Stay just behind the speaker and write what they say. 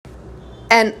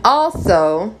And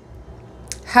also,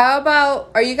 how about,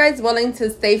 are you guys willing to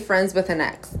stay friends with an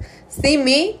ex? See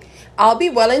me, I'll be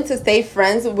willing to stay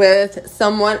friends with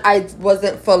someone I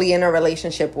wasn't fully in a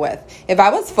relationship with. If I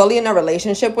was fully in a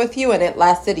relationship with you and it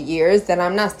lasted years, then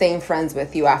I'm not staying friends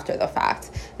with you after the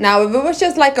fact. Now, if it was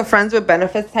just like a friends with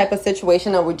benefits type of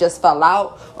situation and we just fell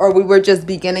out, or we were just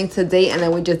beginning to date and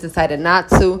then we just decided not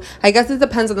to, I guess it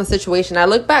depends on the situation. I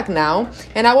look back now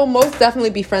and I will most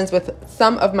definitely be friends with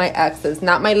some of my exes.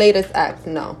 Not my latest ex,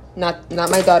 no. Not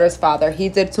my daughter's father. He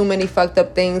did too many fucked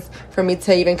up things for me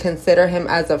to even consider him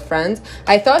as a friend.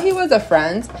 I thought he was a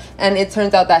friend, and it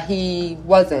turns out that he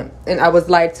wasn't. And I was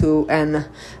lied to, and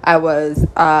I was,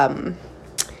 I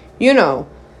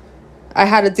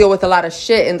had to deal with a lot of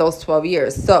shit in those 12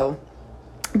 years. So,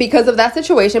 because of that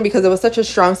situation, because it was such a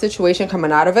strong situation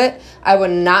coming out of it, I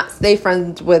would not stay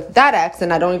friends with that ex,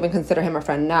 and I don't even consider him a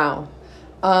friend now.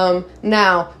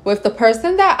 Now, with the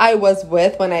person that I was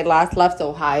with when I last left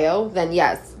Ohio, then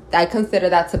yes, I consider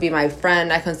that to be my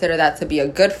friend. I consider that to be a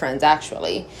good friend,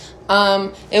 actually.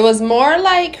 It was more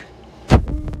like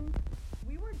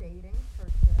we were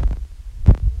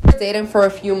dating for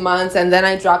a few months, and then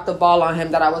I dropped the ball on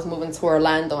him that I was moving to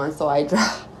Orlando, and so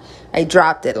I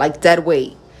dropped it like dead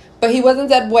weight. But he wasn't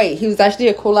dead weight. He was actually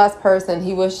a cool-ass person.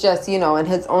 He was just, in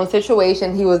his own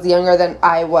situation. He was younger than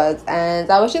I was. And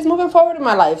I was just moving forward in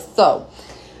my life. So,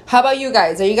 how about you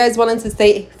guys? Are you guys willing to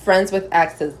stay friends with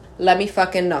exes? Let me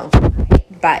fucking know.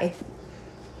 Bye.